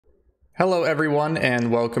Hello everyone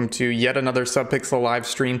and welcome to yet another Subpixel live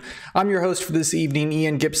stream. I'm your host for this evening,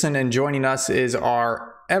 Ian Gibson, and joining us is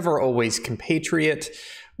our ever always compatriot,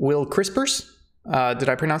 Will Crispers. Did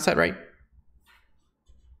I pronounce that right?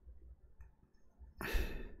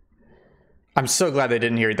 I'm so glad they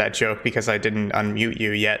didn't hear that joke because I didn't unmute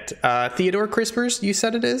you yet. Theodore Crispers, you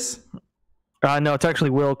said it is? No, it's actually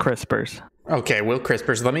Will Crispers. Okay, Will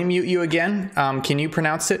Crispers. Let me mute you again. Can you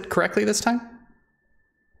pronounce it correctly this time?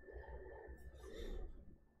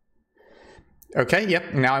 Okay,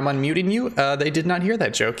 yep, now I'm unmuting you. They did not hear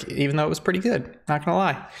that joke, even though it was pretty good. Not gonna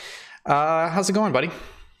lie. How's it going, buddy?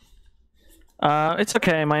 It's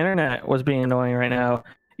okay. My internet was being annoying right now.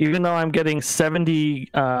 Even though I'm getting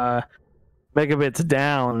 70 megabits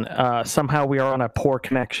down, somehow we are on a poor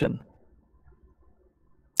connection.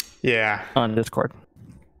 Yeah. On Discord.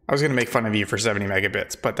 I was gonna make fun of you for 70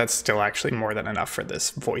 megabits, but that's still actually more than enough for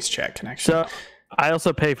this voice chat connection. So, I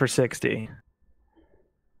also pay for 60.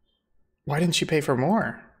 Why didn't you pay for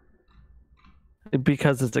more?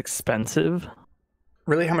 Because it's expensive.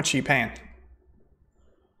 Really? How much are you paying?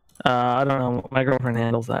 I don't know. My girlfriend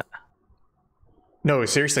handles that. No,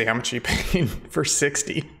 seriously, how much are you paying for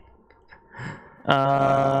 60?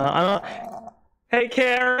 I don't... Hey,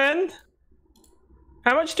 Karen!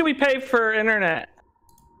 How much do we pay for internet?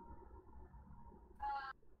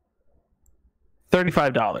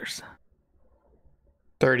 $35.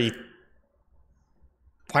 30.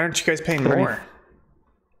 Why aren't you guys paying more?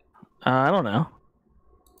 I don't know.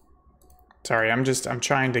 Sorry, I'm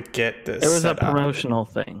trying to get this. It was a promotional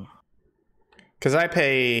thing. Because I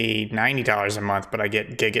pay $90 a month, but I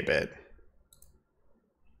get gigabit.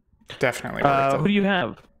 Definitely. Who do you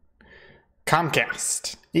have?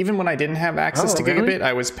 Comcast. Even when I didn't have access to really? gigabit,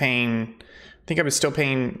 I was paying, I think I was still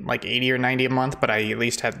paying like 80 or 90 a month, but I at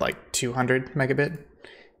least had like 200 megabit.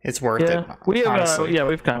 It's worth it. We have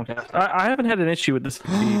we've Comcast. I haven't had an issue with this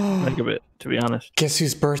megabit, to be honest. Guess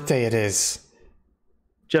whose birthday it is?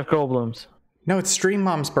 Jeff Goldblum's. No, it's Stream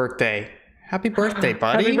Mom's birthday. Happy birthday,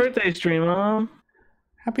 buddy. Happy birthday, Stream Mom.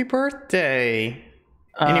 Happy birthday.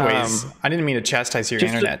 Anyways, I didn't mean to chastise your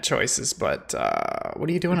internet choices, but what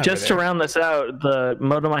are you doing over there? Just to round this out, the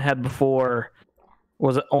modem I had before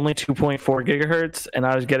was only 2.4 gigahertz, and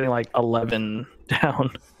I was getting like 11 down.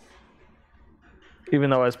 Even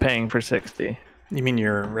though I was paying for 60. You mean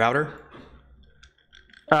your router?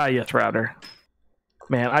 Yes, router.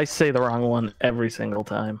 Man, I say the wrong one every single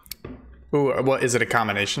time. Ooh, well, is it a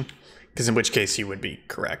combination? Because in which case you would be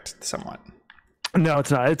correct somewhat. No,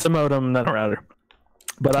 it's not. It's a modem, not a router.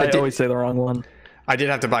 But I always say the wrong one. I did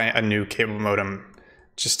have to buy a new cable modem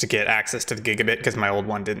just to get access to the gigabit because my old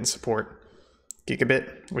one didn't support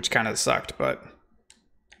gigabit, which kind of sucked, but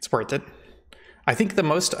it's worth it. I think the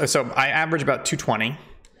most, so I average about 220.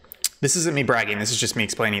 This isn't me bragging. This is just me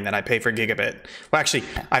explaining that I pay for gigabit. Well, actually,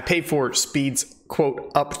 I pay for speeds,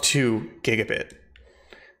 quote, up to gigabit.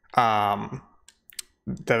 I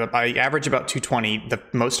average about 220. The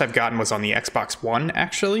most I've gotten was on the Xbox One,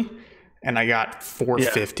 actually. And I got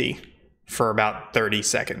 450 for about 30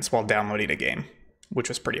 seconds while downloading a game, which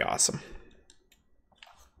was pretty awesome.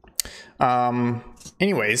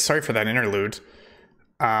 Anyways, sorry for that interlude.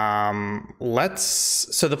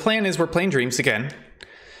 So the plan is we're playing Dreams again.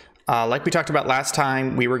 Like we talked about last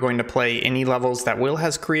time, we were going to play any levels that Will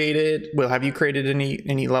has created. Will, have you created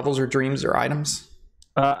any levels or dreams or items?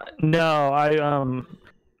 No, I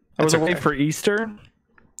was away for Easter.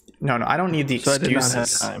 No, I don't need the excuses. So I did not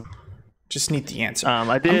have time. Just need the answer.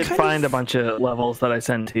 I did find a bunch of levels that I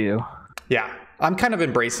sent to you. Yeah, I'm kind of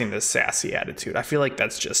embracing this sassy attitude. I feel like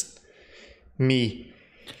that's just me.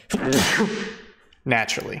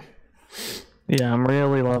 Naturally. Yeah, I'm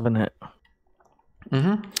really loving it.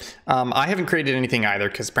 I haven't created anything either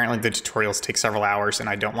because apparently the tutorials take several hours and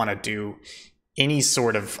I don't want to do any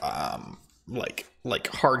sort of like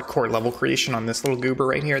hardcore level creation on this little goober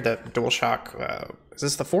right here, the DualShock. Is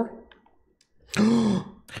this the 4?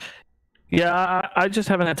 Yeah, I just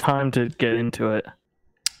haven't had time to get into it.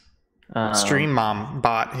 Stream Mom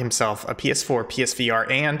bought himself a PS4,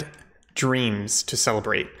 PSVR, and Dreams to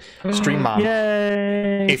celebrate. Stream Mom.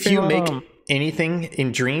 Yay! If you make anything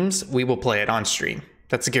in Dreams, we will play it on stream.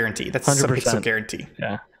 That's a guarantee. That's a Subpixel guarantee.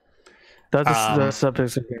 Yeah. That's a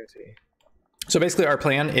Subpixel guarantee. So basically our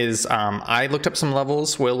plan is I looked up some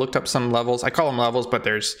levels, Will looked up some levels. I call them levels, but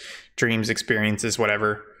there's dreams, experiences,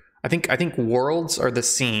 whatever. I think worlds are the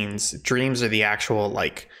scenes, dreams are the actual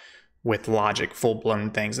like with logic,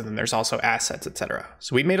 full-blown things, and then there's also assets, etc.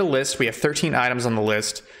 So we made a list. We have 13 items on the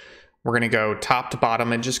list. We're going to go top to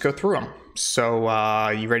bottom and just go through them. So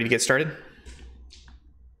you ready to get started?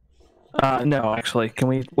 No, actually. Can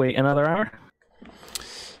we wait another hour?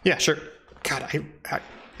 Yeah, sure. God,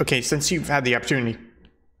 okay, since you've had the opportunity,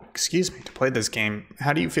 excuse me, to play this game,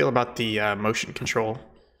 how do you feel about the motion control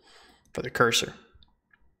for the cursor?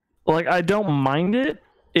 Like, I don't mind it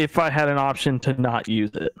if I had an option to not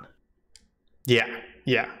use it. Yeah.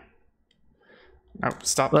 No,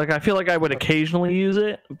 stop. Like, I feel like I would occasionally use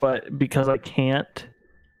it, but because I can't,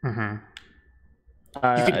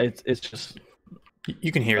 it's just...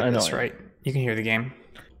 You can hear this, right? You can hear the game.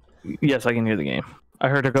 Yes, I can hear the game. I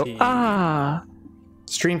heard her go, ah!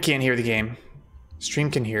 Stream can't hear the game.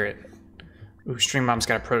 Stream can hear it. Ooh, Stream Mom's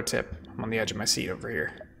got a pro tip. I'm on the edge of my seat over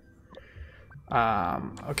here.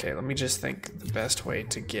 Okay, let me just think the best way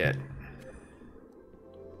to get...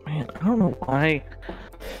 Man, I don't know why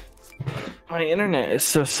my internet is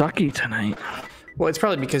so sucky tonight. Well, it's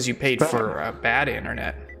probably because you paid for bad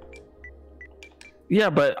internet. Yeah,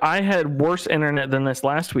 but I had worse internet than this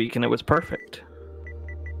last week, and it was perfect.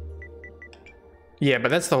 Yeah, but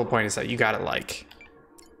that's the whole point, is that you gotta, like...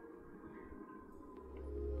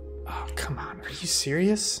 Oh, come on. Are you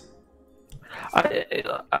serious? I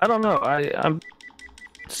don't know. I'm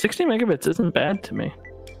 60 megabits isn't bad to me.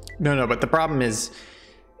 No, but the problem is...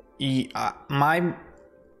 my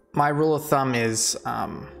rule of thumb is...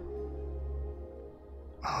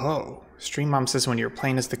 Oh, Stream Mom says when you're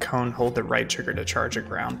playing as the cone, hold the right trigger to charge a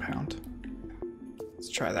ground pound.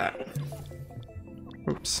 Let's try that.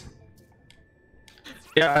 Oops.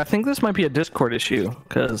 Yeah, I think this might be a Discord issue,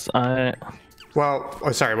 because Well,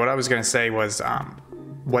 oh, sorry, what I was going to say was,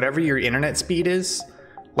 whatever your internet speed is,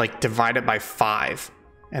 like, divide it by 5,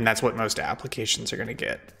 and that's what most applications are going to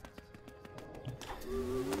get.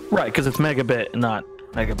 Right, because it's megabit, not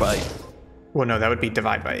megabyte. Well, no, that would be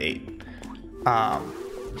divide by 8.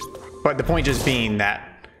 But the point just being that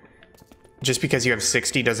just because you have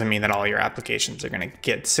 60 doesn't mean that all your applications are going to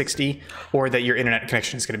get 60, or that your internet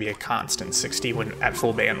connection is going to be a constant 60 when at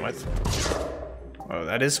full bandwidth. Oh,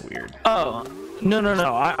 that is weird. Oh,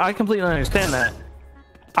 no. I completely understand that.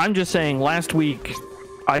 I'm just saying last week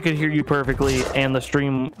I could hear you perfectly and the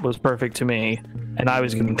stream was perfect to me and I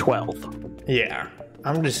was getting 12. Yeah,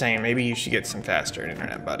 I'm just saying maybe you should get some faster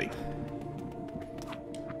internet, buddy.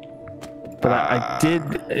 But I did,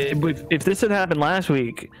 if this had happened last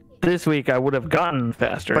week, this week I would have gotten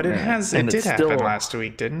faster. But it did happen last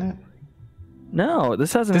week, didn't it? No,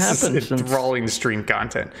 this hasn't happened since... This is enthralling stream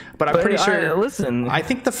content. But I'm pretty sure... Listen... I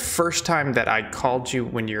think the first time that I called you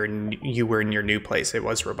when you were in your new place, it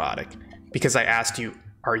was robotic. Because I asked you,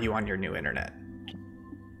 are you on your new internet?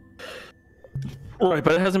 Right,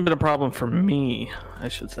 but it hasn't been a problem for me, I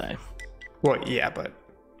should say. Well, yeah, but...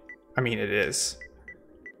 I mean, it is.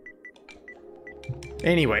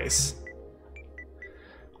 Anyways.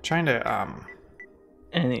 Trying to,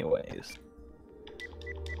 Anyways.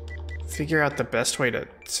 Figure out the best way to...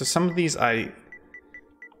 So some of these I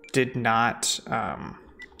did not...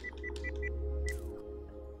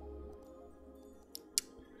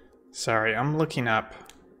 Sorry, I'm looking up...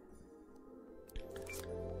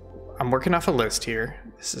 I'm working off a list here.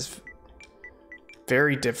 This is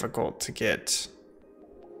very difficult to get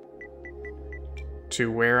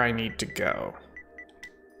to where I need to go.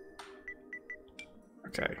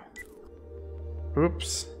 Okay.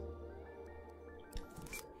 Oops.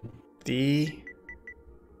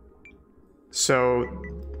 So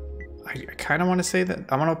I kind of want to say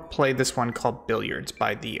that I want to play this one called Billiards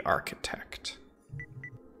by The Architect.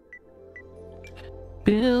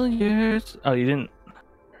 Billiards. Oh, you didn't.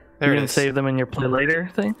 You didn't save them in your play later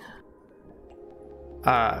thing?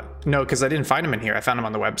 No, because I didn't find them in here. I found them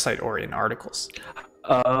on the website or in articles.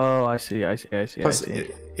 Oh, I see. Plus,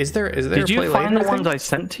 is there Did you find the ones I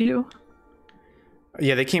sent to you?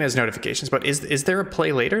 Yeah, they came as notifications, but is there a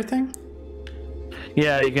play later thing?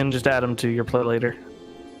 Yeah, you can just add them to your play later.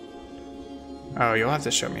 Oh, you'll have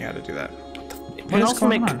to show me how to do that. You can also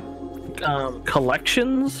make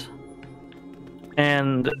collections,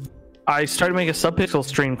 and I started making a Subpixel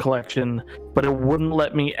stream collection, but it wouldn't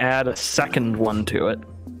let me add a second one to it.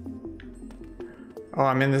 Oh,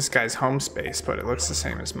 I'm in this guy's home space, but it looks the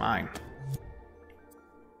same as mine.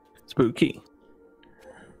 Spooky.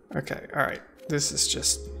 Okay, alright. This is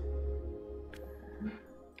just...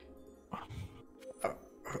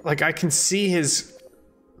 like, I can see his...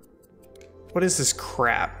 What is this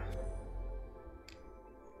crap?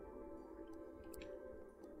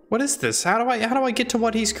 What is this? How do I get to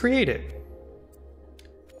what he's created?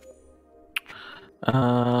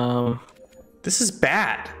 This is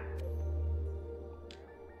bad.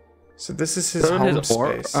 So this is his home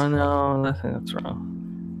space. Oh no, I think that's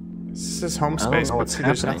wrong. This is his home space, but see,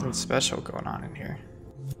 there's nothing special going on in here.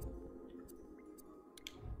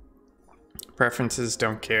 Preferences,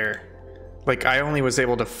 don't care. Like, I only was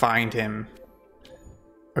able to find him.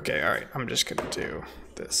 Okay, alright, I'm just gonna do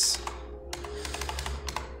this.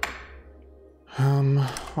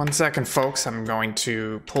 1 second, folks. I'm going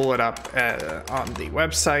to pull it up on the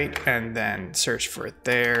website and then search for it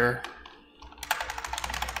there.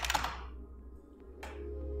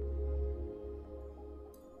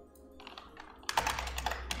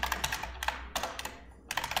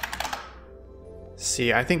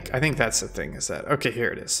 See, I think that's the thing, is that, okay, here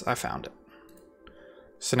it is. I found it.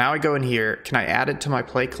 So now I go in here. Can I add it to my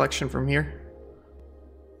play collection from here?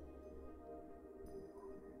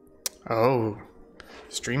 Oh,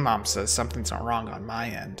 Stream Mom says something's not wrong on my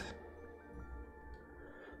end.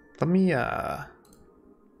 Let me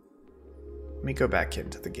go back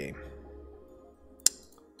into the game.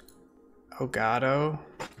 Oh God, oh.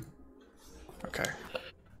 Okay.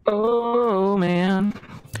 Oh man,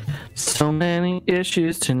 so many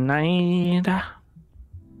issues tonight.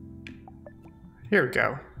 Here we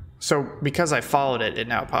go. So because I followed it, it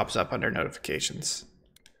now pops up under notifications.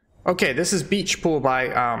 Okay, this is Beach Pool by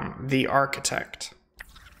The Architect.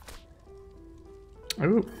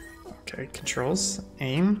 Ooh, okay, controls,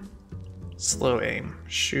 aim, slow aim,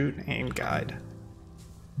 shoot, aim, guide.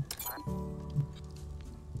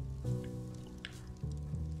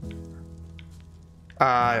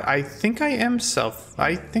 I think I am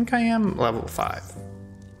level 5.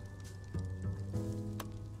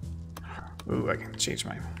 Ooh, I can change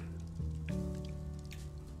my...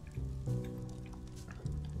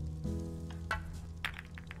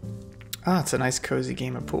 Ah, it's a nice cozy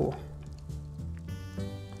game of pool.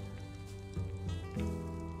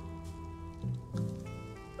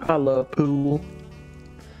 I love pool.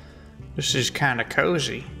 This is kind of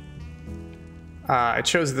cozy. I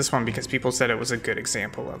chose this one because people said it was a good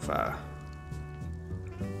example of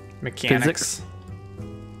mechanics. Physics?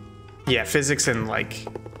 Yeah, physics and like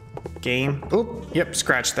game. Oh, yep,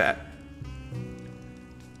 scratch that.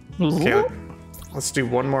 Okay, let's do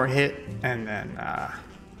one more hit and then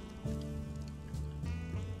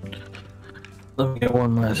let me get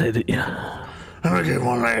one last hit at you. let me get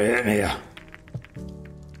one last hit here.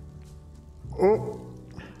 Oh,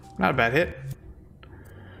 not a bad hit.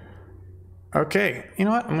 Okay, you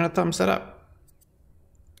know what? I'm gonna thumbs that up.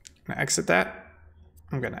 I'm gonna exit that.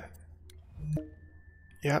 I'm gonna...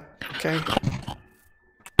 Yep, okay.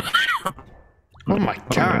 Oh my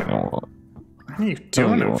God. What are you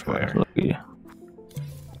doing over there?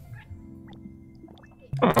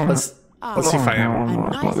 Let's see if I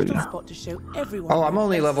am. Oh, I'm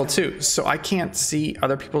only level 2, so I can't see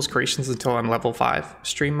other people's creations until I'm level 5.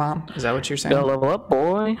 Stream Mom, is that what you're saying? Gotta level up,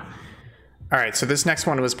 boy. All right, so this next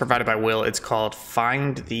one was provided by Will. It's called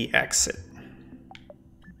Find the Exit.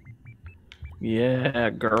 Yeah,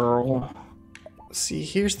 girl. See,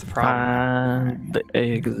 here's the problem. Find the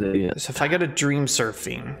exit. So if I go to Dream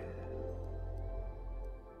Surfing,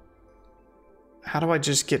 how do I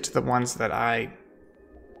just get to the ones that I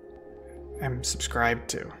am subscribed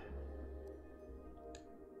to?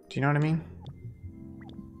 Do you know what I mean?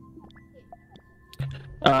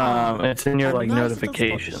 It's in your like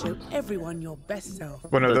notifications. Show everyone your best self.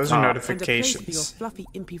 Well, no, those are And a place for your notifications. fluffy,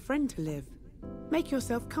 impy friend to live. Make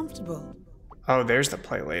yourself comfortable. Oh, there's the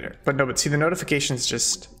play later. But no, but see, the notifications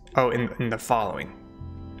just... Oh, in the following.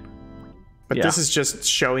 But Yeah. this is just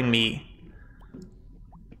showing me...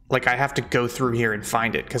 Like, I have to go through here and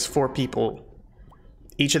find it, because 4 people...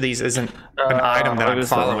 Each of these isn't an item that I'm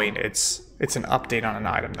following. It's an update on an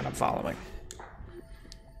item that I'm following.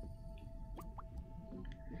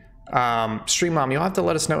 Stream Mom, you'll have to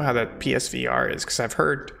let us know how that PSVR is, because I've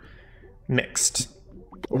heard mixed.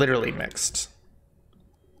 Literally mixed.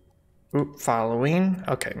 Oop, following.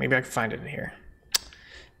 Okay, maybe I can find it in here.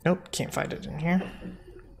 Nope, can't find it in here.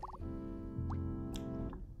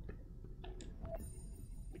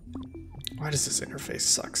 Why does this interface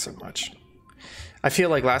suck so much? I feel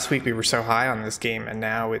like last week we were so high on this game, and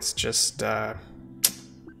now it's just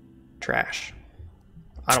trash.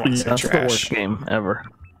 I don't want to say That's trash. the worst game ever.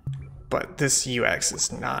 But this UX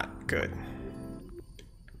is not good.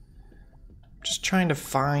 Just trying to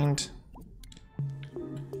find...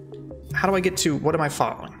 How do I get to... What am I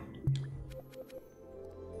following?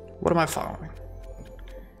 What am I following?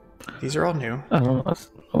 These are all new. I don't know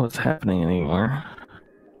what's happening anymore.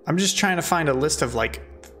 I'm just trying to find a list of, like,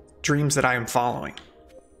 dreams that I am following.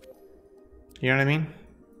 You know what I mean?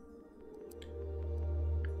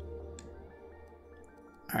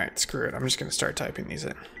 Alright, screw it. I'm just gonna start typing these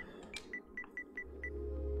in.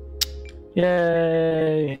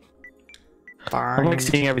 Yay! I'm like Find...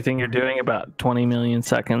 seeing everything you're doing about 20 million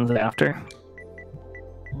seconds after.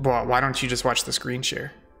 Well, why don't you just watch the screen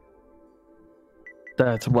share?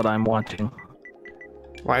 That's what I'm watching.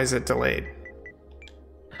 Why is it delayed?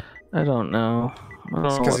 I don't know. I don't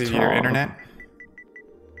It's know because what's of your wrong. internet?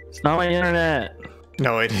 It's not my internet.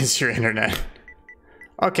 No, it is your internet.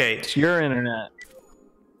 Okay. It's your internet.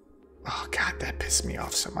 Oh god, that pissed me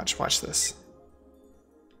off so much. Watch this.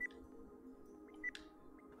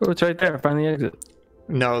 Oh, it's right there. Find the exit.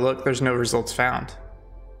 No, look, there's no results found.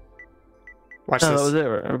 Watch No, this. that was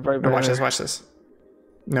it. Right No, watch there. this, watch this.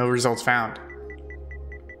 No results found.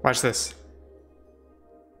 Watch this.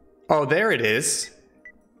 Oh, there it is.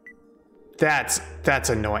 That's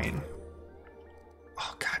annoying.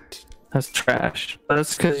 Oh god. That's trash.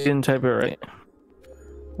 That's because you didn't type it right.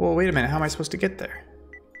 Well, wait a minute. How am I supposed to get there?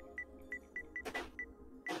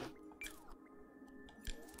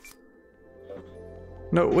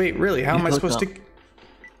 No, wait, really? How am I supposed to?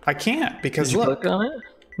 I can't because Did you look. click on it?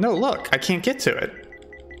 No, look. I can't get to it.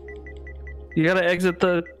 You gotta exit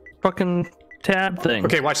the fucking tab thing.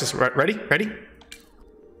 Okay, watch this. Ready? Ready?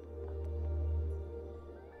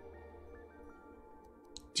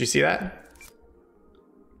 Do you see that?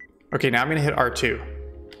 Okay, now I'm gonna hit R2.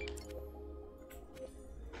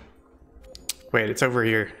 Wait, it's over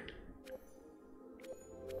here.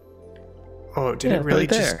 Oh, did it really right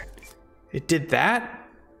just? there. It did that?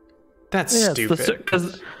 That's Yeah, stupid.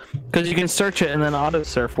 because you can search it and then auto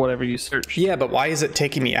surf whatever you search. Yeah, but why is it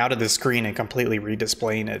taking me out of the screen and completely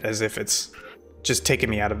redisplaying it as if it's just taking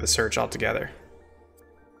me out of the search altogether?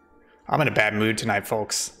 I'm in a bad mood tonight,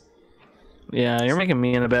 folks. Yeah, you're making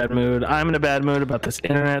me in a bad mood. I'm in a bad mood about this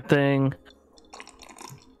internet thing.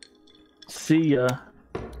 See ya.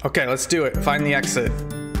 Okay, let's do it. Find the exit.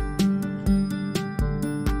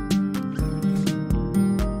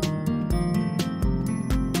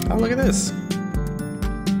 Oh, look at this.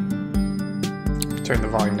 Turn the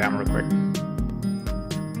volume down real quick.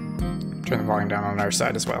 Turn the volume down on our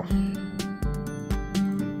side as well.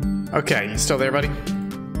 Okay, you still there, buddy?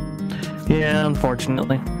 Yeah,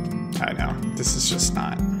 unfortunately. I know. This is just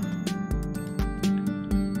not.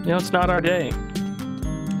 You know, it's not our day.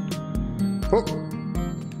 Oh,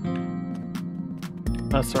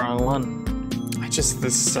 That's the wrong one. I just,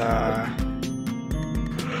 this, I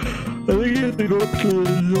think you have to go up to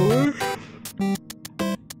the door.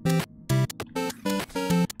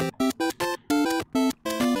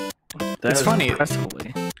 It's funny.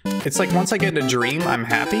 Impressively. It's like once I get in a dream, I'm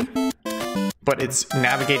happy, but it's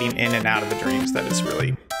navigating in and out of the dreams that is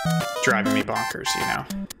really driving me bonkers, you know?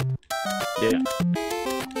 Yeah.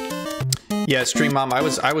 Yeah, Stream Mom, I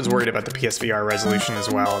was worried about the PSVR resolution as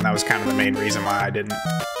well, and that was kind of the main reason why I didn't.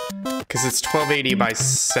 Because it's 1280 by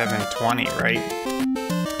 720, right?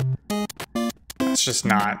 That's just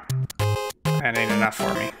not. That ain't enough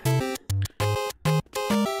for me.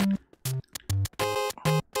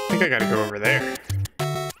 I think I gotta go over there.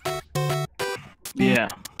 Yeah.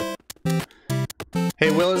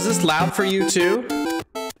 Hey, Will, is this loud for you too?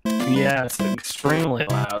 Yeah, it's extremely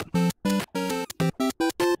loud.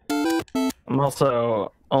 I'm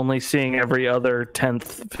also only seeing every other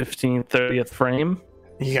 10th, 15th, 30th frame.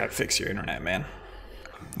 You gotta fix your internet, man.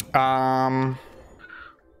 All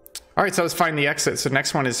right, so let's find the exit. So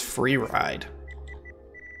next one is free ride.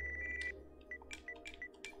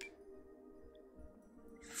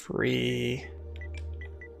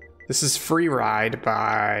 This is free ride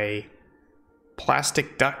by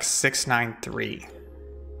Plastic Duck 693.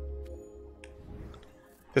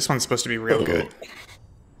 This one's supposed to be real good.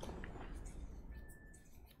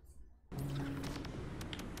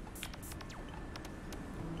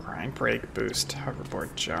 Grind, brake, boost,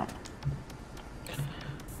 hoverboard, jump.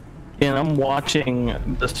 And I'm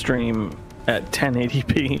watching the stream at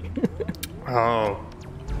 1080p Oh,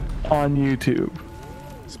 on YouTube.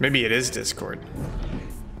 so maybe it is Discord.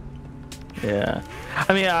 Yeah.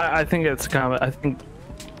 I mean, I think it's kind of,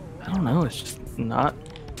 I don't know, it's just not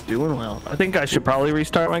doing well. I think I should probably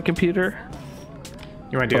restart my computer.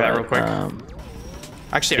 You want to do that real quick?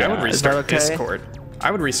 Actually, I would yeah, is that restart okay? Discord. I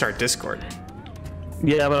would restart Discord.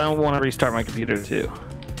 Yeah, but I don't want to restart my computer too.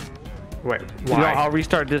 Wait, No, why? I'll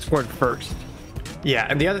restart Discord first. Yeah,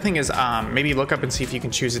 and the other thing is, maybe look up and see if you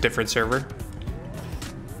can choose a different server.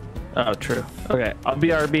 Oh, true. Okay, I'll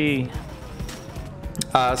BRB.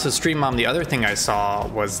 So Stream Mom, the other thing I saw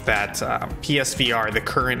was that PSVR, the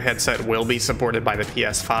current headset, will be supported by the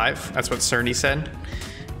PS5. That's what Cerny said,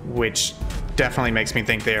 which definitely makes me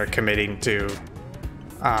think they are committing to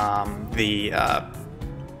the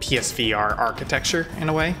PSVR architecture in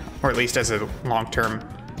a way, or at least as a long-term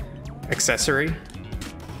accessory.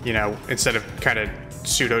 You know, instead of kind of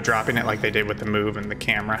pseudo dropping it like they did with the Move and the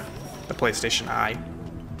camera, the PlayStation Eye.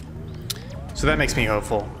 So that makes me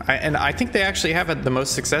hopeful. And I think they actually have had the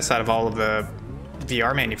most success out of all of the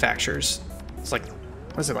VR manufacturers. It's like,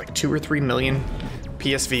 what is it, like 2 or 3 million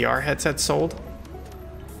PSVR headsets sold?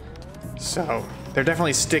 So they're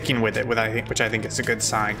definitely sticking with it, which I think is a good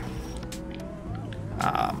sign.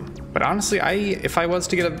 But honestly, if I was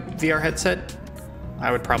to get a VR headset,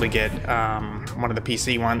 I would probably get one of the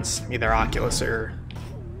PC ones, either Oculus or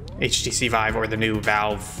HTC Vive or the new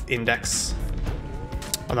Valve Index.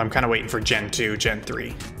 Although I'm kind of waiting for Gen 2, Gen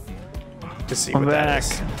 3 to see what that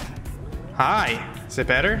is. Hi, is it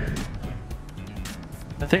better?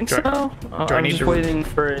 I think so. I'm just waiting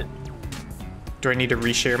for it. Do I need to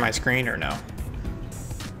reshare my screen or no?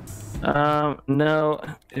 No.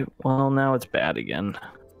 Well, now it's bad again.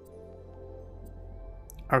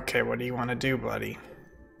 Okay, what do you want to do, buddy?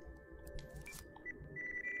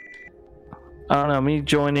 I don't know, me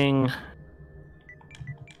joining.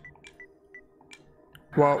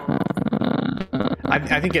 Well,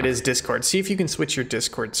 I think it is Discord. See if you can switch your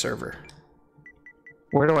Discord server.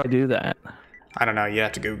 Where do I do that? I don't know, you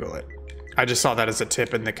have to Google it. I just saw that as a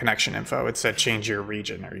tip in the connection info. It said change your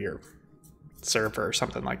region or your server or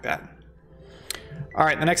something like that. All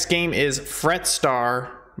right, the next game is Fretstar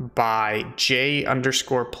by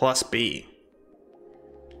J_+B.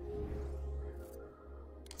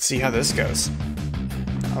 Let's see how this goes.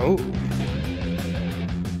 Oh.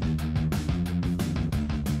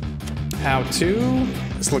 How to?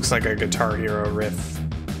 This looks like a Guitar Hero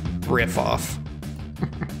riff off.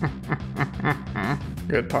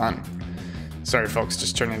 Good pun. Sorry, folks,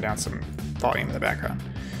 just turning down some volume in the background.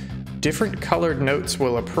 Different colored notes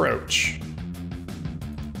will approach.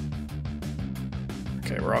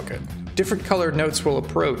 Okay, we're all good. Different colored notes will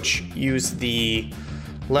approach. Use the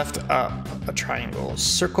left up a triangle.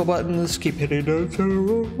 Circle buttons. Keep hitting notes.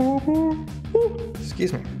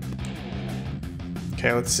 Excuse me.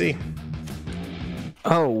 Okay, let's see.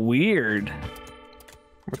 Oh, weird.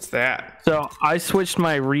 What's that? So I switched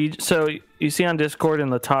my region. So you see on Discord in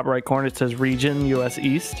the top right corner, it says region US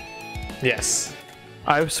East. Yes.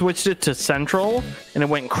 I switched it to Central and it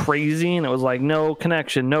went crazy and it was like no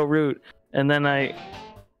connection, no route. And then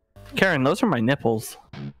Karen, those are my nipples.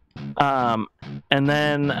 And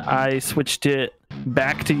then I switched it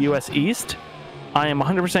back to US East. I am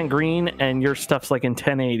 100% green and your stuff's like in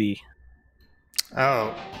 1080.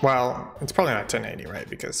 Oh, well, it's probably not 1080, right?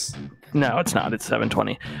 Because... No, it's not. It's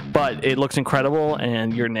 720. But it looks incredible,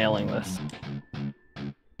 and you're nailing this.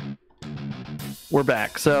 We're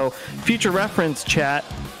back. So, future reference, chat.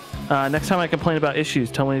 Next time I complain about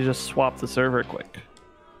issues, tell me to just swap the server quick.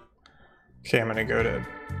 Okay, I'm going to go to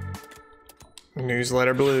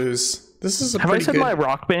Newsletter Blues. This is a Have pretty I said good... my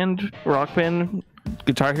rock band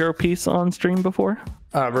Guitar Hero piece on stream before?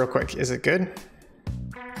 Real quick, is it good?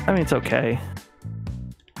 I mean, it's okay.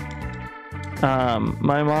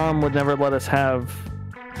 My mom would never let us have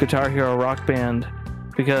Guitar Hero Rock Band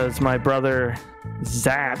because my brother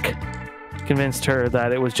Zach convinced her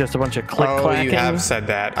that it was just a bunch of click-clacking. Oh, you have said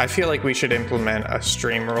that. I feel like we should implement a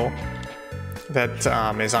stream rule that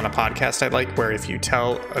is on a podcast I like, where if you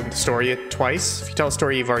tell a story twice, if you tell a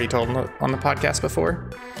story you've already told on the podcast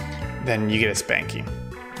before, then you get a spanking.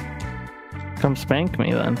 Come spank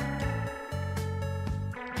me then.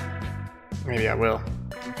 Maybe I will.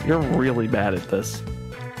 You're really bad at this.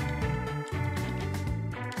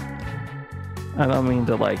 I don't mean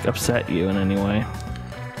to like upset you in any way.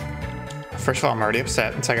 First of all, I'm already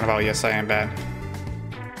upset, and second of all, yes, I am bad.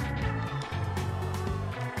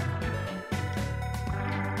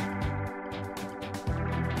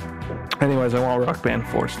 Anyways, I want Rock Band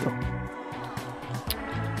 4 still.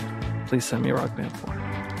 Please send me Rock Band 4.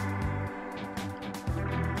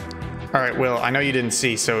 All right, Will, I know you didn't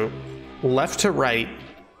see, so left to right,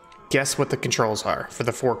 guess what the controls are for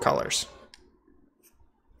the 4 colors.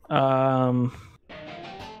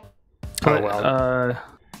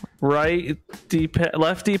 Right D-pad,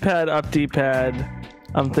 left D-pad, up D-pad.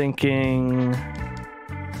 I'm thinking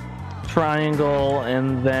triangle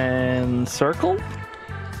and then circle?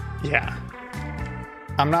 Yeah.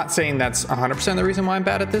 I'm not saying that's 100% the reason why I'm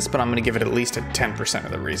bad at this, but I'm going to give it at least a 10%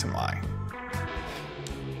 of the reason why.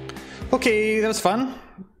 Okay, that was fun.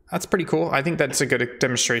 That's pretty cool. I think that's a good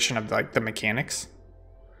demonstration of like the mechanics.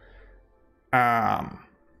 Yeah,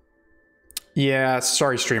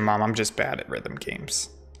 sorry, Stream Mom. I'm just bad at rhythm games.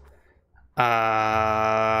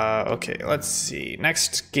 Okay, let's see.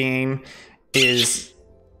 Next game is...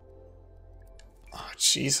 Oh,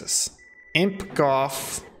 Jesus. Imp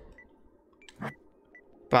Golf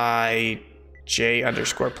by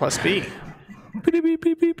J_+B.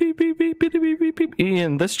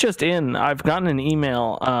 Ian, this just in. I've gotten an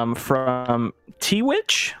email from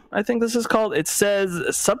Twitch, I think this is called. It says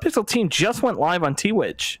Subpixel team just went live on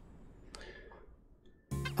Twitch.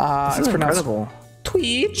 This It's is pronounced incredible.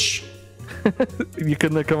 Twitch. You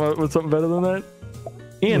couldn't have come up with something better than that?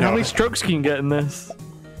 Ian, how No. many strokes can you get in this?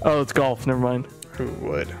 Oh, it's golf. Never mind. Who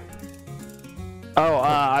would? Oh,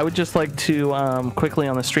 I would just like to quickly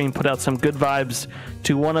on the stream put out some good vibes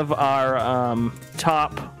to one of our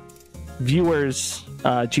top viewers,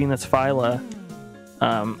 Genus Phyla.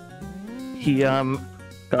 He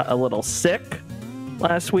got a little sick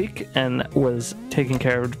last week and was taken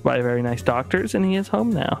care of by very nice doctors, and he is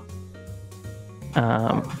home now.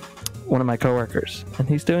 One of my coworkers, and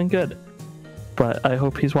he's doing good. But I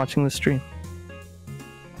hope he's watching the stream.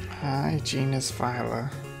 Hi, Genus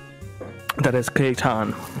Phyla. That is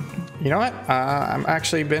Kaitan. You know what? I'm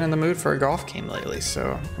actually been in the mood for a golf game lately,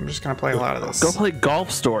 so I'm just gonna play a lot of this. Go play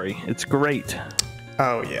Golf Story. It's great.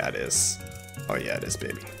 Oh yeah, it is. Oh yeah, it is,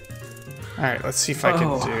 baby. All right, let's see if I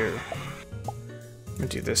can do. I'm gonna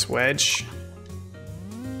do this wedge.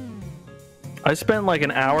 I spent like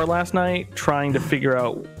an hour last night trying to figure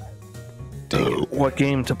out what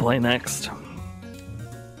game to play next.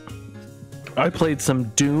 I played some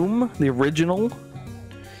Doom, the original.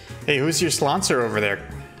 Hey, who's your sponsor over there?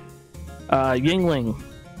 Yingling.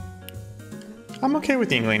 I'm okay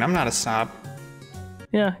with Yingling. I'm not a snob.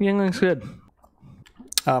 Yeah, Yingling's good.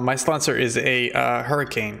 My sponsor is a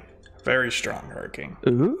hurricane, very strong hurricane.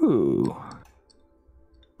 Ooh.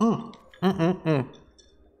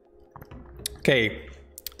 Okay,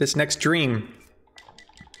 this next dream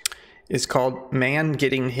is called Man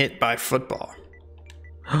Getting Hit by Football.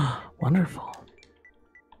 Wonderful.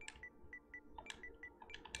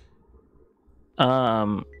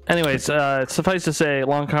 Anyways, suffice to say,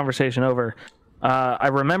 long conversation over. I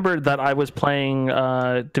remembered that I was playing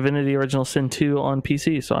Divinity Original Sin 2 on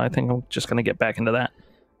PC, so I think I'm just going to get back into that.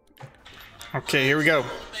 Okay, here we go.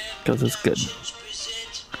 Because it's good.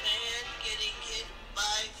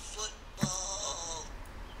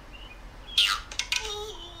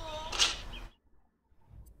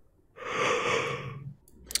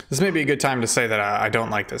 This may be a good time to say that I don't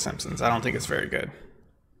like The Simpsons. I don't think it's very good.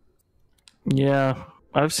 Yeah,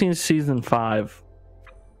 I've seen season 5.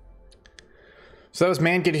 So that was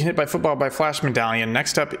Man Getting Hit by Football by Flash Medallion.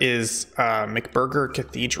 Next up is McBurger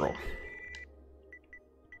Cathedral.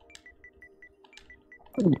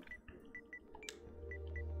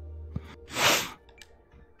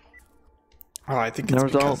 Oh, I think it's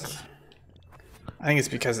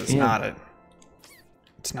because it's not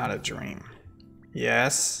a dream.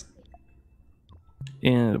 Yes.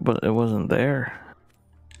 Yeah, but it wasn't there.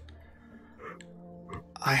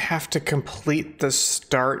 I have to complete the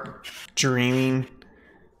start dreaming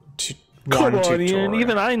to Come one on, tutorial. Ian.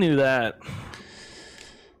 Even I knew that.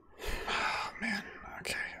 Oh man.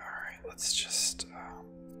 Okay. All right. Let's just.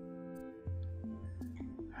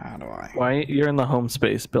 How do I? Why you're in the home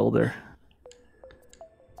space builder?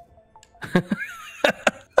 God,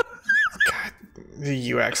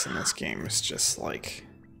 the UX in this game is just like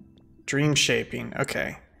dream shaping.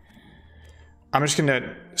 Okay. I'm just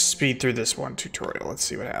gonna speed through this one tutorial. Let's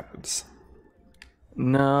see what happens.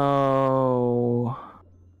 No.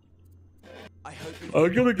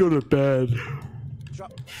 I'm gonna go to bed.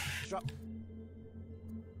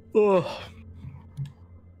 Ugh.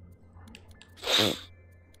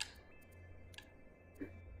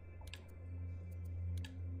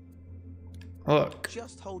 Look.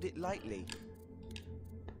 Just hold it lightly.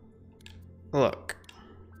 Look.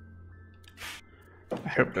 I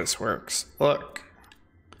hope this works. Look.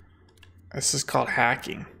 This is called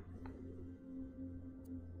hacking.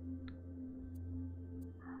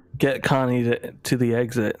 Get Connie to the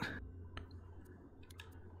exit.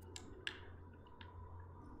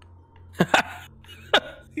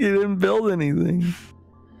 You didn't build anything.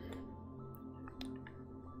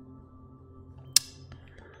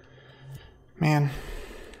 Man, I'm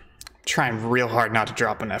trying real hard not to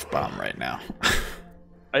drop an F-bomb right now.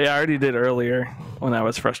 I already did earlier when I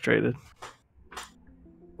was frustrated.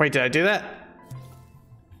 Wait, did I do that?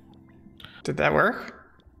 Did that work?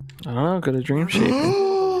 I don't know. Go to dream shaping.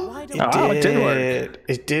 It did work.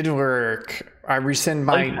 It did work. I resend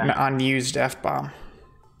my unused F-bomb.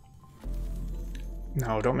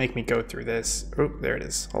 No, don't make me go through this. Oh, there it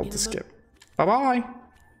is. Hold to skip. Bye-bye.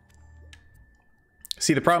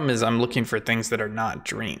 See, the problem is I'm looking for things that are not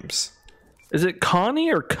dreams. Is it Connie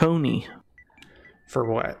or Coney? For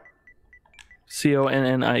what?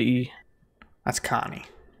 Connie. That's Connie.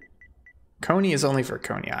 Coney is only for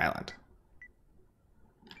Coney Island.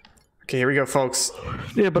 Okay, here we go, folks.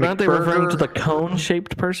 Yeah, but aren't they referring to the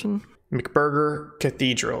cone-shaped person? McBurger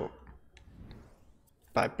Cathedral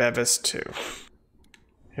by Bevis 2.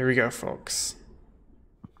 Here we go, folks.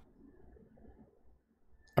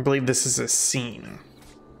 I believe this is a scene.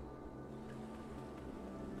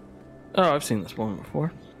 Oh, I've seen this one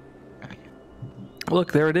before.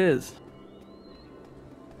 Look, there it is.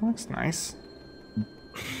 Looks nice.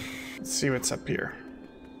 Let's see what's up here.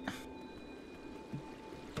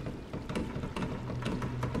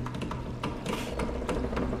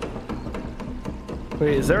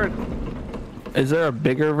 Wait, is there a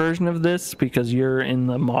bigger version of this because you're in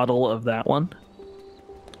the model of that one?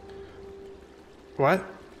 What?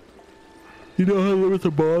 You know how there was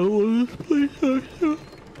a model of this place?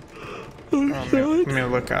 Let me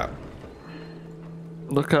look up.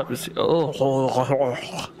 Look up and see. Oh,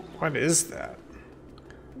 What is that?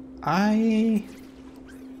 I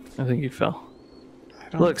think you fell.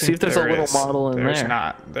 don't Look, see think if there's a there little is. model in There's there.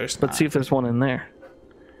 not. There's not. Let's see if there's one in there.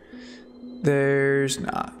 There's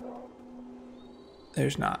not.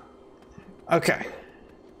 There's not. Okay.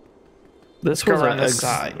 This go was around this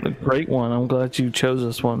side. a great one. I'm glad you chose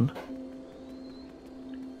this one.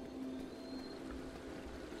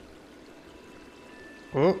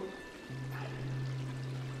 Oh.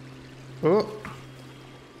 Oh.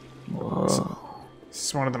 Whoa. This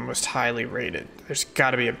is one of the most highly rated. There's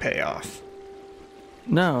got to be a payoff.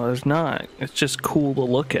 No, there's not. It's just cool to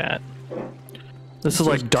look at. This is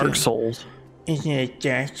like Dark Souls. Isn't it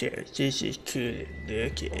Dark Souls? This is cool to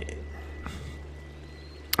look at.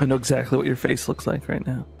 I know exactly what your face looks like right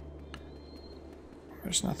now.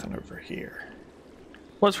 There's nothing over here.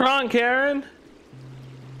 What's wrong, Karen?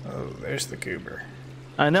 Oh, there's the goober.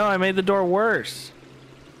 I know, I made the door worse.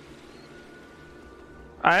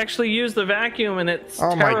 I actually used the vacuum and it's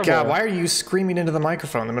Oh terrible. my god, why are you screaming into the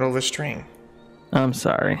microphone in the middle of the stream? I'm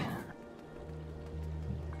sorry.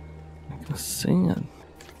 I'm singing.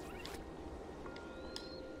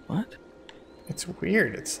 What? It's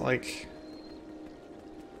weird. It's like...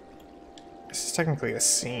 This is technically a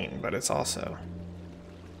scene, but it's also...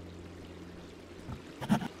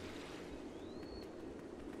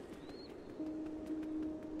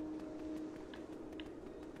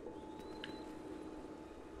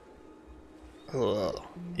 Ugh.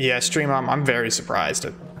 Yeah, Stream I'm very surprised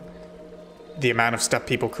at the amount of stuff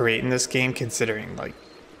people create in this game, considering like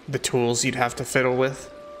the tools you'd have to fiddle with.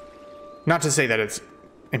 Not to say that it's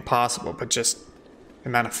impossible, but just the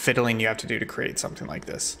amount of fiddling you have to do to create something like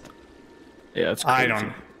this. Yeah, it's crazy.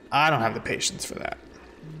 I don't have the patience for that.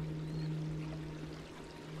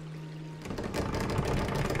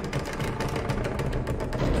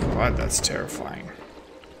 God, that's terrifying.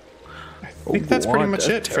 I think that's pretty much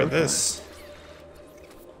it for this.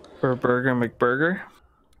 For a burger McBurger?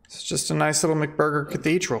 It's just a nice little McBurger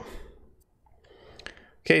Cathedral.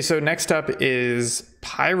 Okay, so next up is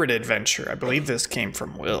Pirate Adventure. I believe this came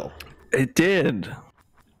from Will. It did.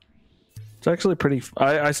 It's actually pretty...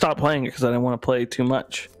 I stopped playing it because I didn't want to play too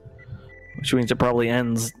much. Which means it probably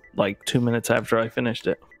ends like 2 minutes after I finished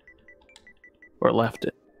it. Or left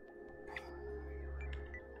it.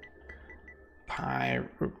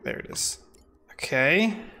 There it is.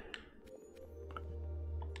 Okay.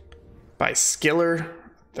 By Skiller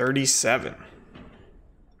 37.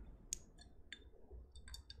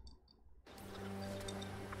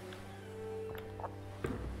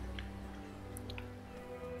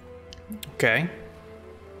 Okay.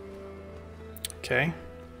 Okay.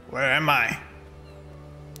 Where am I?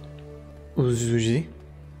 Uzuji.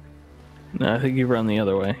 No, I think you run the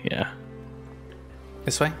other way. Yeah.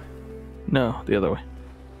 This way? No, the other way.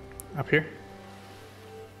 Up here?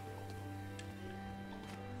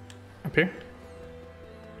 Up here?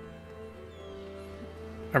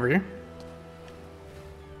 Over here?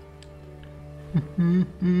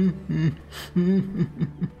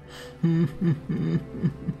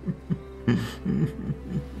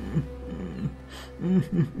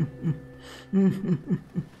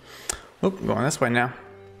 Oh, going this way now.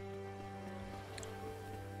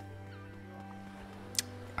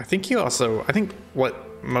 I think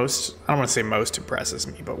what most, I don't want to say most impresses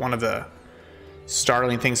me, but one of the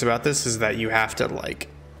startling things about this is that you have to like,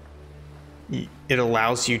 it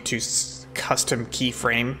allows you to custom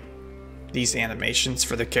keyframe these animations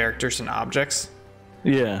for the characters and objects.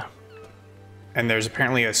 Yeah. And there's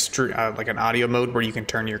apparently a like an audio mode where you can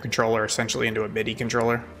turn your controller essentially into a MIDI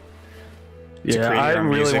controller. Yeah, I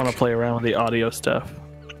really want to play around with the audio stuff.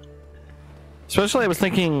 Especially,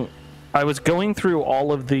 I was going through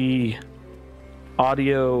all of the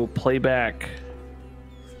audio playback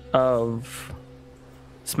of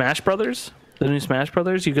Smash Brothers, the new Smash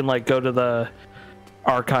Brothers. You can like go to the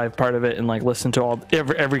archive part of it and like listen to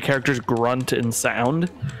every character's grunt and sound.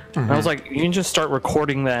 And I was like, you can just start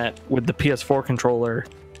recording that with the PS4 controller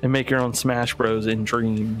and make your own Smash Bros in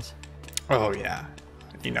Dreams. Oh yeah,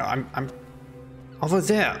 you know I'm over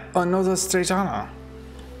there, another straight honor.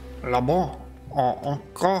 Là-bas,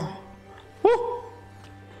 encore.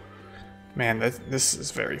 Man, this is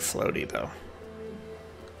very floaty, though.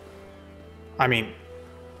 I mean,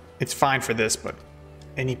 it's fine for this, but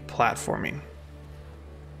any platforming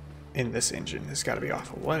in this engine has got to be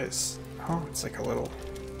awful. What is... Oh, it's like a little...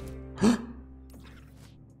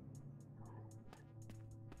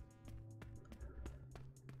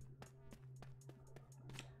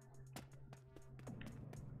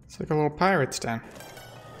 It's like a little pirate's den.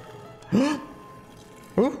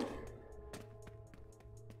 Ooh.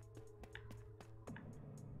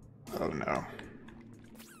 Oh no.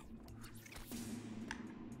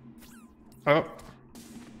 Oh.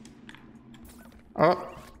 Oh.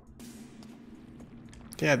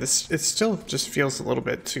 Yeah, it still just feels a little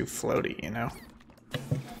bit too floaty, you know?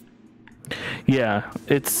 Yeah,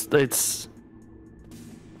 it's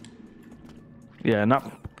yeah,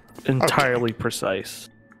 not entirely precise.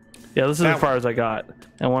 Yeah, this is as far as I got.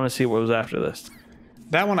 I want to see what was after this.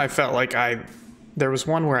 That one I felt like there was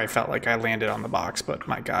one where I felt like I landed on the box, but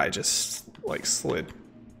my guy just like slid.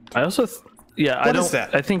 I also yeah, What is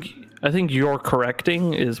that? I think your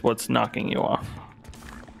correcting is what's knocking you off.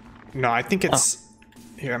 No, I think it's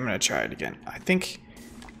here, I'm going to try it again. I think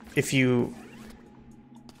if you...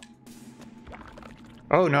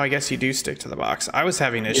 Oh, no, I guess you do stick to the box. I was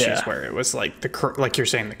having issues where it was like like you're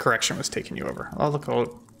saying the correction was taking you over. Oh, look,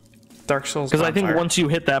 Dark Souls. Because I think once you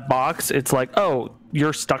hit that box, it's like, oh,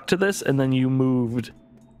 you're stuck to this, and then you moved.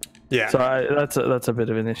 Yeah. So that's a bit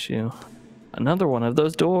of an issue. Another one of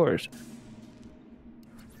those doors.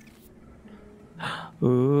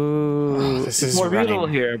 Ooh, oh, this is more beautiful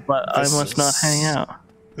here, but I must not hang out.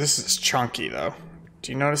 This is chunky, though.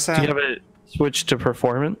 Do you notice that? Do you have it switched to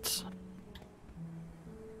performance?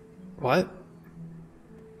 What?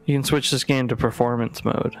 You can switch this game to performance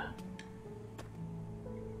mode.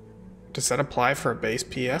 Does that apply for a base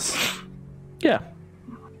PS? Yeah.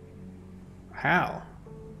 How?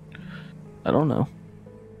 I don't know.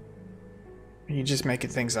 Are you just making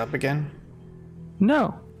things up again?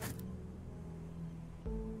 No.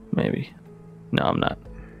 Maybe. No, I'm not. Do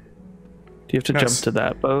you have to jump to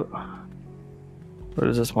that boat? Or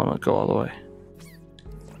does this one go all the way?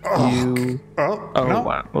 Oh, Oh, no.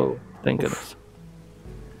 wow. Oh, thank goodness.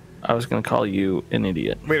 I was going to call you an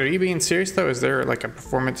idiot. Wait, are you being serious, though? Is there like a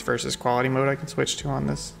performance versus quality mode I can switch to on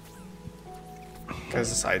this?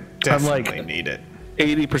 Because I definitely need it.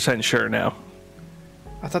 80% sure now.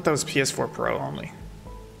 I thought that was PS4 Pro only.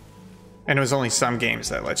 And it was only some games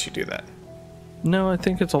that lets you do that. No, I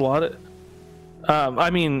think it's a lot of...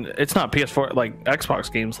 I mean, it's not PS4. Like,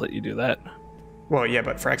 Xbox games let you do that. Well, yeah,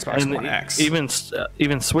 but for Xbox One X.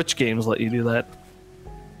 Even Switch games let you do that.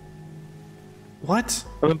 What?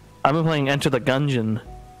 I've been playing Enter the Gungeon,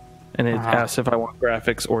 and it asks if I want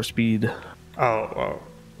graphics or speed. Oh.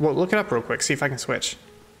 Well, look it up real quick. See if I can switch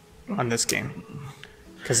on this game.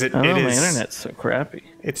 Because it my is... internet's so crappy.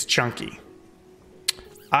 It's chunky.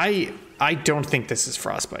 I don't think this is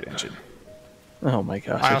Frostbite Engine. Oh my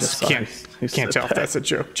gosh. I also can't tell if that's a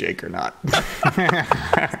joke, Jake, or not.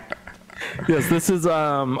 Yes, this is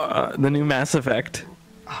the new Mass Effect.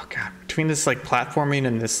 Oh god, between this like platforming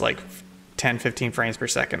and this like 10-15 frames per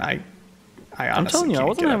second, I honestly I'm telling you, I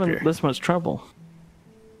wasn't having this much trouble.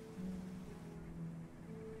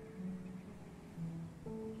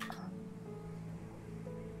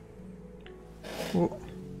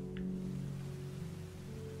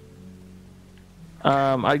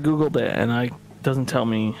 I googled it and it doesn't tell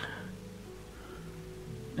me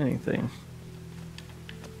anything.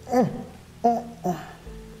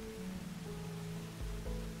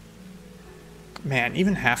 Man,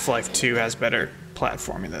 even Half-Life 2 has better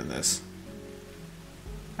platforming than this.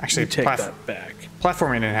 Actually, take that back.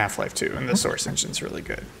 Platforming in Half-Life 2 and the Source Engine's really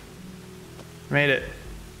good. Made it.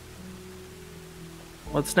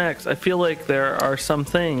 What's next? I feel like there are some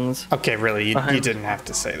things. Okay, really, you didn't have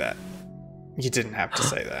to say that. You didn't have to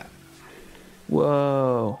say that.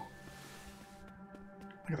 Whoa.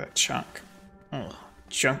 Look at that chunk. Oh,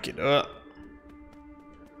 chunk it up.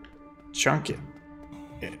 Chunk it.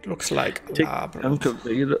 It looks like lava. Chunk of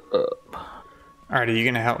it up. Alright, are you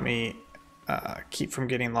going to help me keep from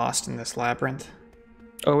getting lost in this labyrinth?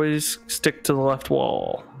 Always stick to the left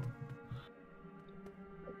wall.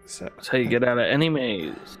 That's how you get out of any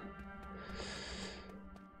maze.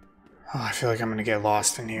 Oh, I feel like I'm going to get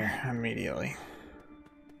lost in here immediately.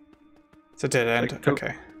 It's a dead end?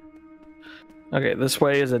 Okay. Okay, this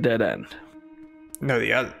way is a dead end. No,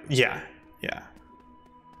 the other... Yeah.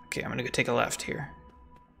 Okay, I'm going to go take a left here.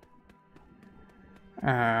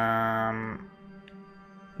 That's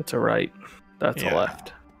a right. That's a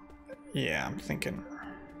left. Yeah, I'm thinking...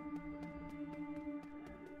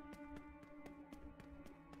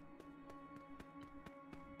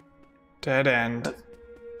 Dead end.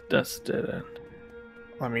 That's dead end.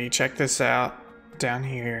 Let me check this out down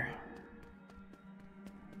here.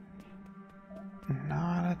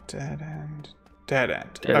 Not a dead end. Dead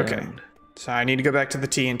end. Dead Okay. end. So I need to go back to the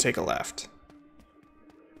T and take a left.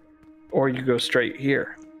 Or you go straight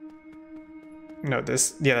here. No,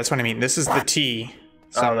 this. Yeah, that's what I mean. This is the T.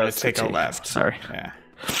 So I'm going to take a left. Sorry. Yeah.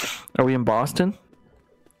 Are we in Boston?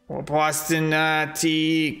 Well, Boston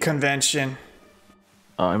Tea Convention.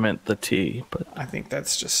 Oh, I meant the T, but I think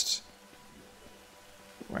that's just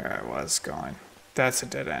where I was going. That's a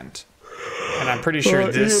dead end. And I'm pretty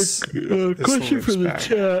sure this question loops for the back.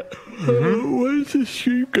 chat. When is the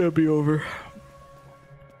stream gonna be over?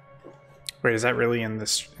 Wait, is that really in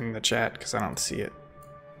the chat? Because I don't see it.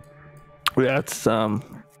 That's 11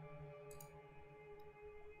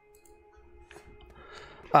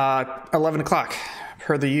 o'clock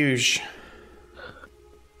per the usual.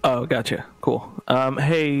 Oh, gotcha. Cool.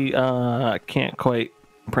 Hey, I can't quite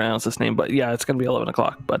pronounce this name, but yeah, it's gonna be 11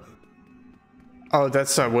 o'clock. But Oh,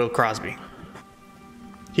 that's Will Crosby.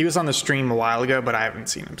 He was on the stream a while ago, but I haven't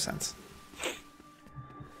seen him since.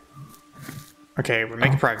 Okay, we're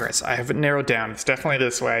making progress. I have it narrowed down. It's definitely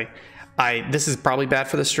this way. This is probably bad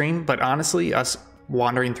for the stream, but honestly, us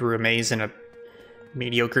wandering through a maze in a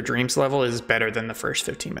mediocre Dreams level is better than the first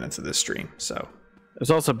 15 minutes of this stream. So it's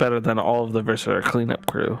also better than all of the Versailles cleanup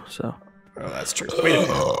crew. So. Oh, that's true. Wait a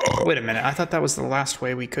minute. Wait a minute. I thought that was the last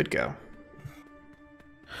way we could go.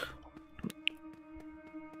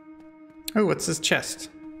 Oh, what's this chest?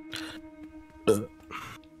 Oh,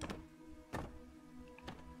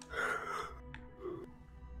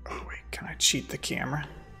 wait. Can I cheat the camera?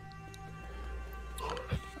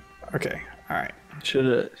 Okay. All right.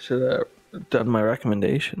 Should have done my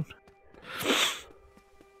recommendation.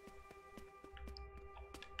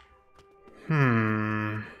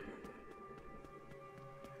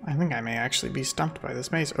 I think I may actually be stumped by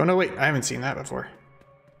this maze. Oh, no, wait. I haven't seen that before.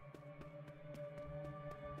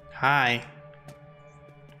 Hi.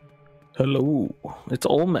 Hello. It's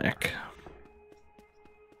Olmec.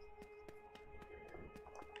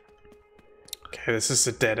 Okay, this is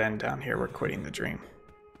a dead end down here. We're quitting the dream.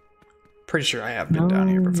 Pretty sure I have been down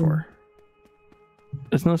here before.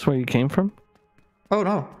 Isn't this where you came from? Oh,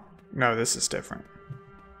 no. No, this is different.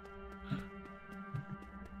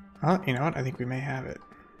 Oh, you know what? I think we may have it.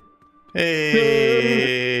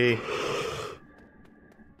 Hey!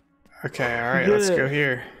 Okay, alright, let's go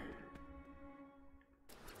here.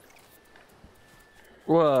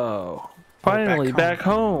 Whoa. Finally, back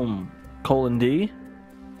home. Colon D?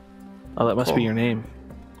 Oh, that must be your name.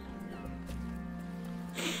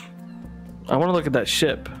 I want to look at that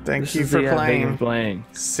ship. Thank you for playing. playing.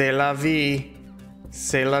 C'est la vie.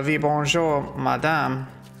 C'est la vie, bonjour, madame.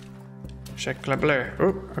 Check le bleu.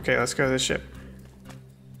 Oh, okay, let's go to the ship.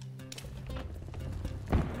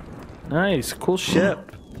 Nice, cool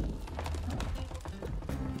ship.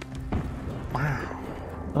 Wow.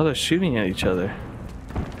 Oh, they're shooting at each other.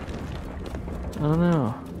 Oh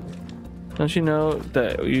no. Don't you know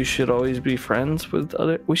that you should always be friends with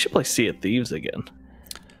other... We should play Sea of Thieves again.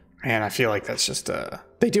 Man, I feel like that's just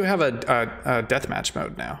They do have a deathmatch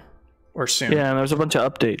mode now. Or soon. Yeah, and there's a bunch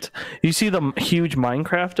of updates. You see the huge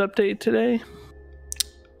Minecraft update today?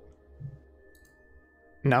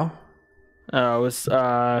 No? It was...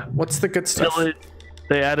 What's the good stuff?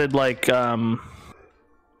 They added, like,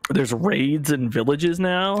 there's raids in villages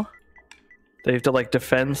now. They have to, like,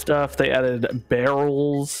 defend stuff. They added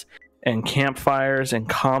barrels and campfires and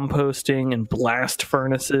composting and blast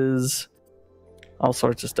furnaces. All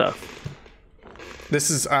sorts of stuff.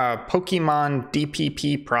 This is Pokemon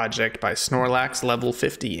DPP project by Snorlax, level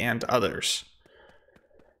 50, and others.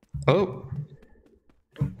 Oh.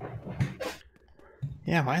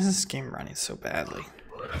 Yeah, why is this game running so badly?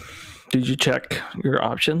 Did you check your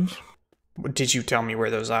options? Did you tell me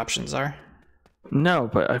where those options are? No,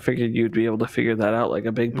 but I figured you'd be able to figure that out like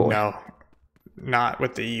a big boy. No, not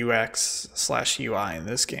with the UX/UI in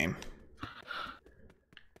this game.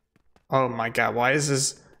 Oh my god, why is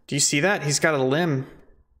this... Do you see that? He's got a limb.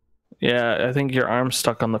 Yeah, I think your arm's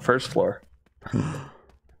stuck on the first floor.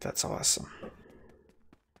 That's awesome.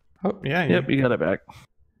 Oh, yeah. Yep, you got it back.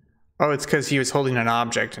 Oh, it's because he was holding an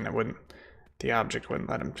object and the object wouldn't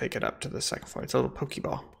let him take it up to the second floor. It's a little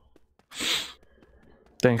Pokeball.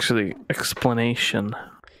 Thanks for the explanation.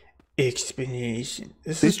 Explanation.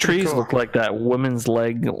 These trees look like that woman's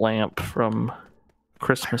leg lamp from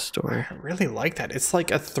Christmas Story. I really like that. It's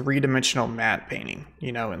like a three-dimensional matte painting,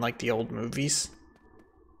 you know, in like the old movies.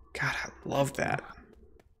 God, I love that.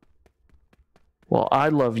 Well, I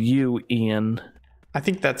love you, Ian. I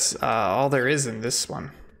think that's all there is in this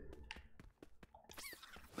one.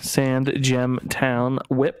 Sand Gem Town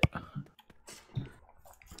whip.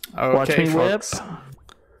 Okay, Watch me folks. whip.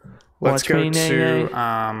 Let's Watch go me, nay, to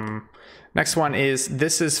nay. next one is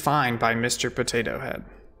This Is Fine by Mr. Potato Head.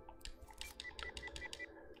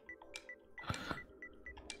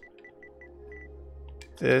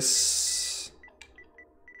 This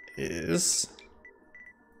is,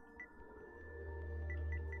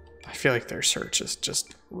 I feel like their search is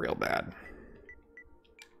just real bad.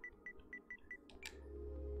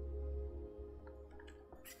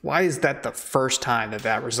 Why is that the first time that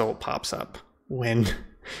that result pops up? When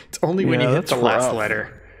it's only when Yeah, you hit the that's last rough.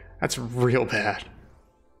 letter. That's real bad.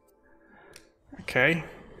 Okay.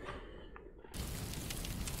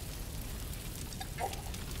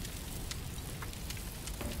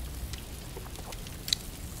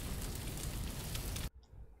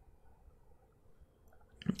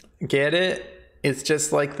 Get it? It's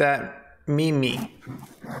just like that Mimi.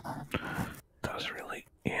 That was really,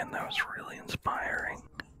 Ian, that was really inspiring.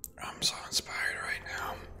 I'm so inspired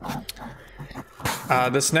right now.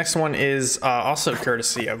 This next one is also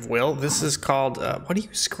courtesy of Will. This is called, what are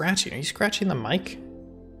you scratching? Are you scratching the mic?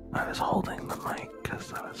 I was holding the mic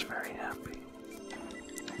because I was very happy.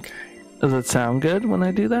 Okay. Does it sound good when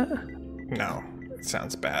I do that? No, it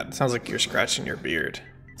sounds bad. It sounds like you're scratching your beard.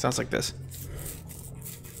 It sounds like this.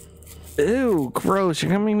 Ew, gross.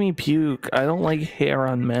 You're gonna make me puke. I don't like hair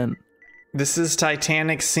on men. This is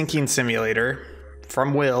Titanic Sinking Simulator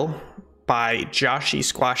from Will by Joshy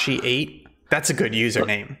Squashy 8. That's a good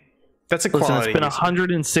username. That's a Listen, quality. it's been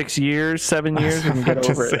 106 years, 7 years. We can get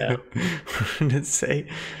over it now. Let's say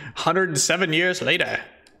 107 years later.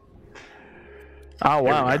 Oh,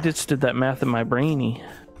 wow. I just did that math in my brainy.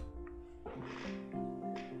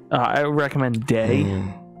 I recommend Day.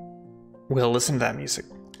 Will, listen to that music.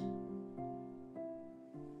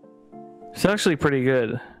 It's actually pretty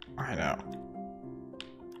good. I know.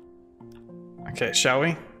 Okay, shall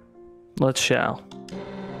we? Let's shall.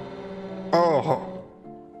 Oh,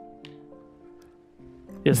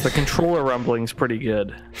 Yes, the controller rumbling's pretty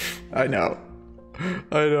good. I know.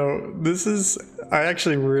 I know. This is, I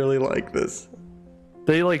actually really like this.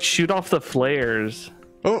 They like shoot off the flares.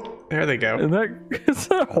 Oh, there they go. Is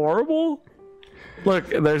that horrible? Look,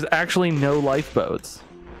 there's actually no lifeboats.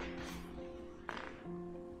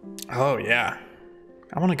 Oh, yeah.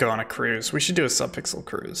 I want to go on a cruise. We should do a Subpixel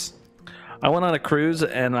cruise. I went on a cruise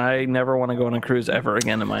and I never want to go on a cruise ever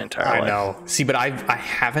again in my entire life. I know. See, but I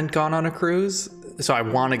haven't gone on a cruise, so I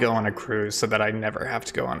want to go on a cruise so that I never have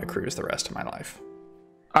to go on a cruise the rest of my life.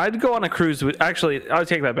 I'd go on a cruise with, actually, I'll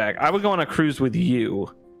take that back. I would go on a cruise with you.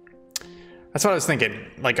 That's what I was thinking.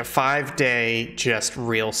 Like a 5-day, just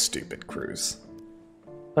real stupid cruise.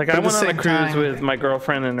 Like, But I at the went on a same cruise time- with my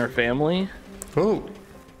girlfriend and her family. Oh,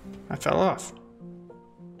 I fell off.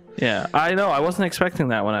 Yeah, I know. I wasn't expecting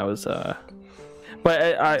that when I was, but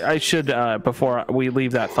I should, before we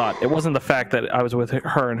leave that thought, it wasn't the fact that I was with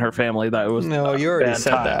her and her family that it was. No, you already bad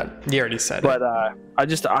said time. that. You already said it. But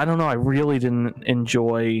I don't know. I really didn't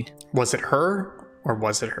enjoy. Was it her or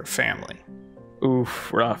was it her family?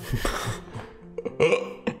 Oof, rough.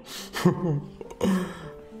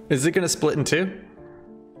 Is it going to split in two?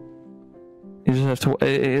 You just have to.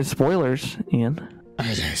 It's spoilers, Ian.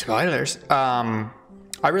 Spoilers.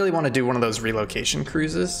 I really want to do one of those relocation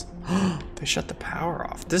cruises. They shut the power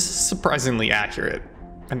off. This is surprisingly accurate,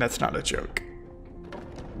 and that's not a joke.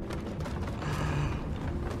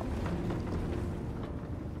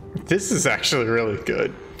 This is actually really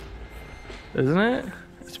good. Isn't it?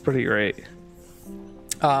 It's pretty great.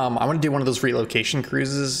 I want to do one of those relocation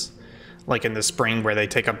cruises, like in the spring, where they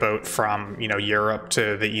take a boat from, Europe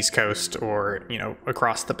to the East Coast or,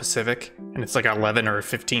 across the Pacific. And it's like an 11 or a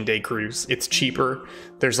 15-day cruise. It's cheaper.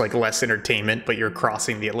 There's like less entertainment, but you're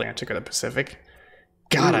crossing the Atlantic or the Pacific.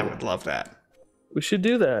 God, I would love that. We should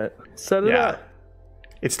do that. Set it up.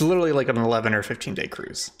 It's literally like an 11 or 15-day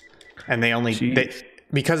cruise. And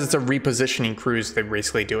because it's a repositioning cruise, they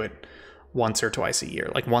basically do it once or twice a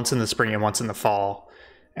year, like once in the spring and once in the fall.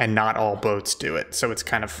 And not all boats do it. So it's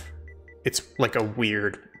it's like a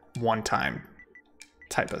weird one-time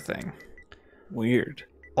type of thing. Weird.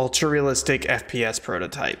 Ultra realistic FPS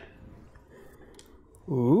prototype.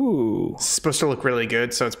 Ooh. It's supposed to look really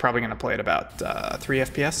good, so it's probably going to play at about 3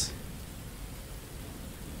 FPS.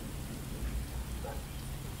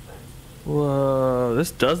 Whoa,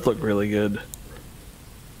 this does look really good.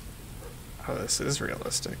 Oh, this is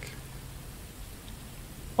realistic.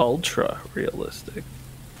 Ultra realistic.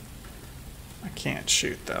 I can't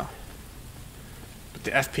shoot though. But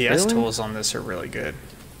the FPS Really? tools on this are really good.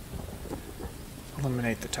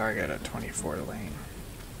 Eliminate the target at 24 lane.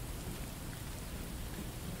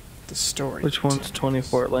 The story. Which one's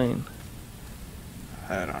 24 lane?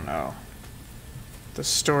 I don't know. The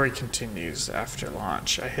story continues after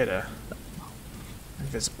launch. I hit a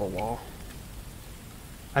invisible wall.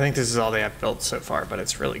 I think this is all they have built so far, but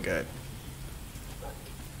it's really good.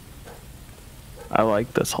 I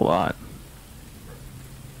like this a lot.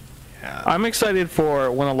 Yeah. I'm excited for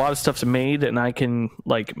when a lot of stuff's made and I can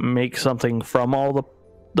like make something from all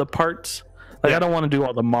the parts. Like Yeah. I don't want to do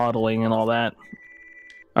all the modeling and all that.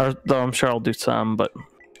 Or, though I'm sure I'll do some, but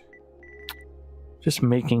just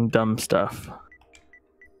making dumb stuff.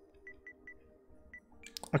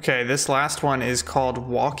 Okay, this last one is called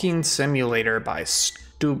Walking Simulator by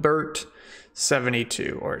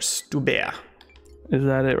Stubert72 or Stubert. Is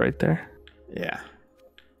that it right there? Yeah.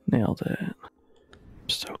 Nailed it.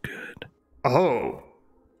 So good. Oh,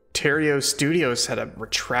 Terrio Studios had a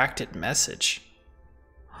retracted message.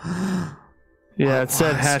 Yeah, it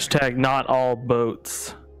said was hashtag not all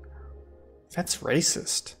boats. That's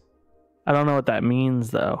racist. I don't know what that means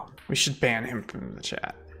though. We should ban him from the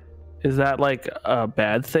chat. Is that like a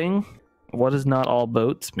bad thing? What does not all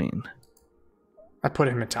boats mean? I put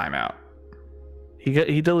him in timeout.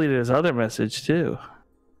 He deleted his other message too.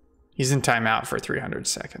 He's in timeout for 300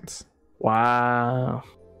 seconds. Wow.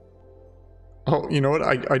 Oh, you know what?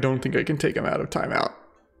 I don't think I can take him out of timeout.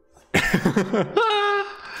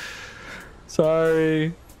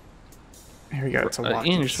 Sorry. Here we go. It's a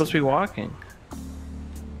walking. Ian, you're supposed to be walking.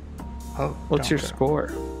 Oh, What's your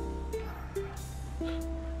score?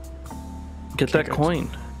 Get that go. coin.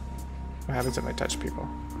 What happens if I touch people?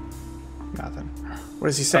 Nothing. What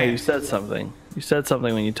is he Oh, saying? you said something. You said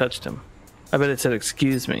something when you touched him. I bet it said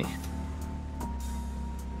excuse me.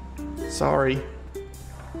 Sorry.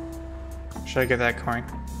 Should I get that coin?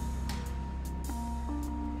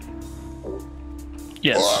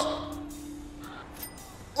 Yes.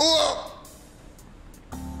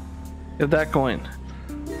 Get that coin.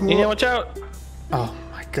 Ian, watch out! Oh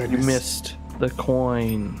my You goodness. missed the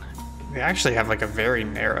coin. They actually have like a very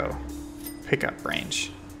narrow pickup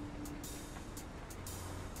range.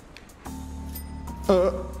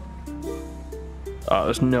 Oh,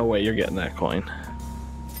 there's no way you're getting that coin.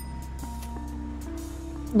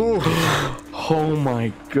 Oh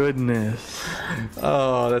my goodness.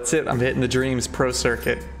 Oh, that's it. I'm hitting the Dreams Pro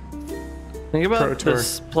Circuit. Think Pro about Tour.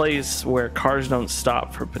 this place where cars don't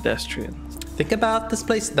stop for pedestrians. Think about this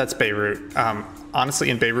place. That's Beirut. Honestly,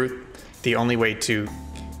 in Beirut, the only way to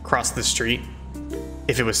cross the street,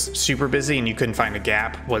 if it was super busy and you couldn't find a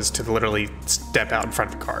gap, was to literally step out in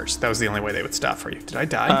front of cars. That was the only way they would stop for you. Did I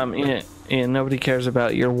die? Ian, nobody cares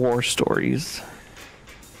about your war stories.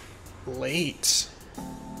 Late.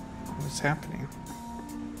 What's happening?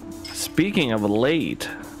 Speaking of late,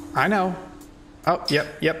 I know. Oh,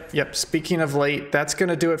 yep. Speaking of late, that's going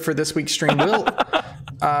to do it for this week's stream.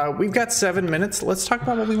 We've got 7 minutes. Let's talk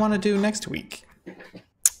about what we want to do next week.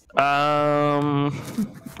 I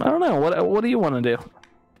don't know. What do you want to do?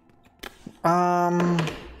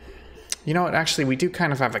 You know what? Actually, we do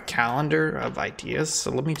kind of have a calendar of ideas,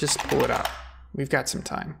 so let me just pull it up. We've got some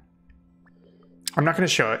time. I'm not going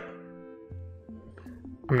to show it.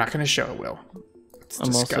 Will. It's I'm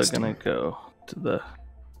disgusting. also going to go to the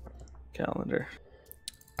calendar.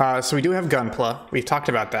 So we do have Gunpla. We've talked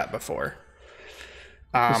about that before.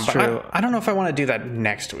 It's But true. I don't know if I want to do that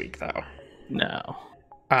next week, though. No.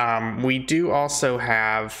 We do also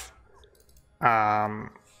have the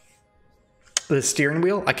steering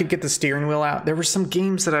wheel. I could get the steering wheel out. There were some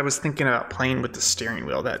games that I was thinking about playing with the steering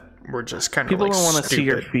wheel that were just kind of People like don't want to see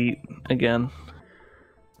your stupid. feet again.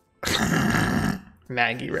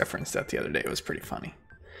 Maggie referenced that the other day. It was pretty funny.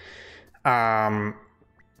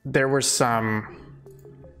 There were some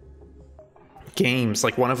games,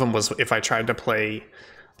 like one of them was if I tried to play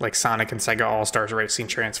like Sonic and Sega All-Stars Racing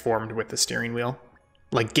Transformed with the steering wheel.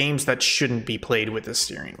 Like games that shouldn't be played with the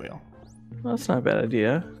steering wheel. That's not a bad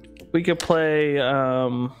idea. We could play,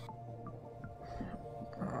 I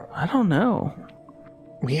don't know.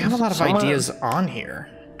 We have a lot of Someone- ideas on here.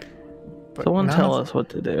 But Someone none tell of- us what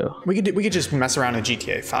to do. We could just mess around in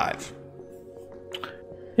GTA 5.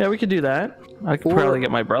 Yeah, we could do that. I could Or- probably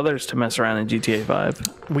get my brothers to mess around in GTA 5.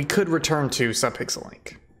 We could return to Subpixel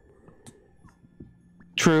Link.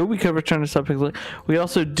 True, we could return to Subpixel. We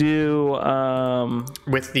also do,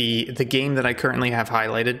 With the game that I currently have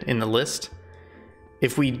highlighted in the list.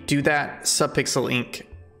 If we do that, Subpixel Inc.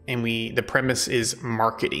 and the premise is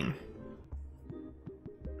marketing.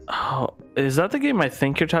 oh, is that the game I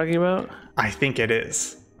think you're talking about? I think it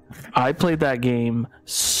is. I played that game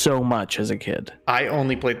so much as a kid. I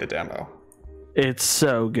only played the demo. It's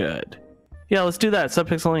so good. Yeah, let's do that.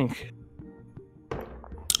 Subpixel Inc.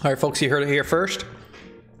 All right, folks, you heard it here first.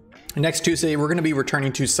 Next Tuesday, we're going to be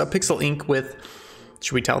returning to Subpixel Inc. with...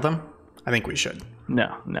 Should we tell them? I think we should.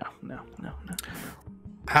 No.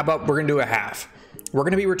 How about we're going to do a half? We're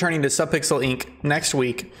going to be returning to Subpixel Inc. next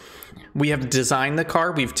week. We have designed the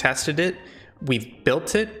car. We've tested it. We've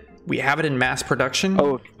built it. We have it in mass production.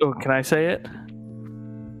 Oh, can I say it?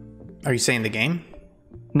 Are you saying the game?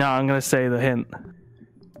 No, I'm going to say the hint.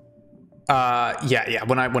 Yeah.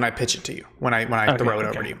 When I pitch it to you, when I throw it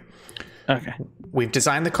over to you. Okay. We've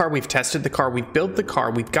designed the car. We've tested the car. We've built the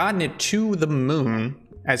car. We've gotten it to the moon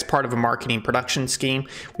as part of a marketing production scheme.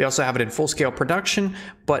 We also have it in full-scale production,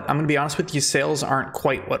 but I'm going to be honest with you, sales aren't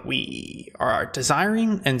quite what we are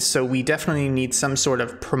desiring, and so we definitely need some sort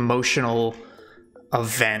of promotional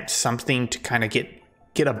event, something to kind of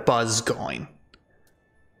get a buzz going.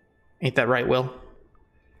 Ain't that right, Will?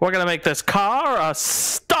 We're going to make this car a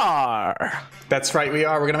star. That's right, we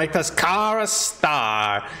are. We're going to make this car a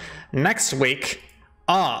star. Next week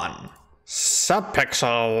on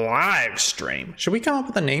Subpixel Livestream. Should we come up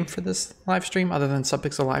with a name for this live stream other than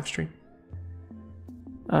Subpixel Livestream?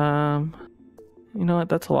 You know what?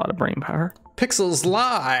 That's a lot of brain power. Pixels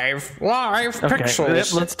live Okay,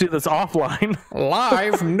 pixels. let's do this offline.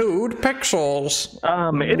 Live nude pixels.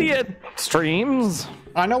 Idiot streams.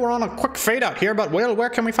 I know we're on a quick fade out here, but Will, where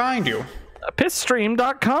can we find you?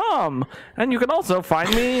 Pissstream.com. And you can also find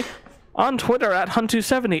me on Twitter at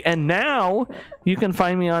Hunt270. And now you can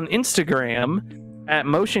find me on Instagram at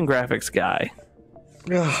Motion Graphics Guy.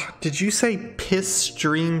 Ugh, did you say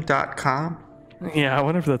pissstream.com? Yeah, I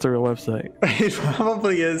wonder if that's a real website. It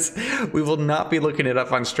probably is. We will not be looking it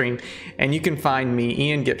up on stream. And you can find me,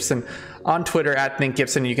 Ian Gibson, on Twitter at Think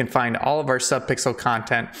Gibson. You can find all of our Subpixel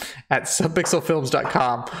content at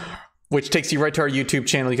subpixelfilms.com, which takes you right to our YouTube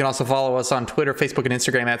channel. You can also follow us on Twitter, Facebook, and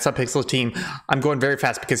Instagram at Subpixel Team. I'm going very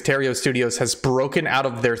fast because Terrio Studios has broken out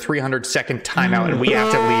of their 300-second timeout, and we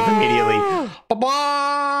have to leave immediately.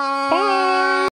 Bye-bye!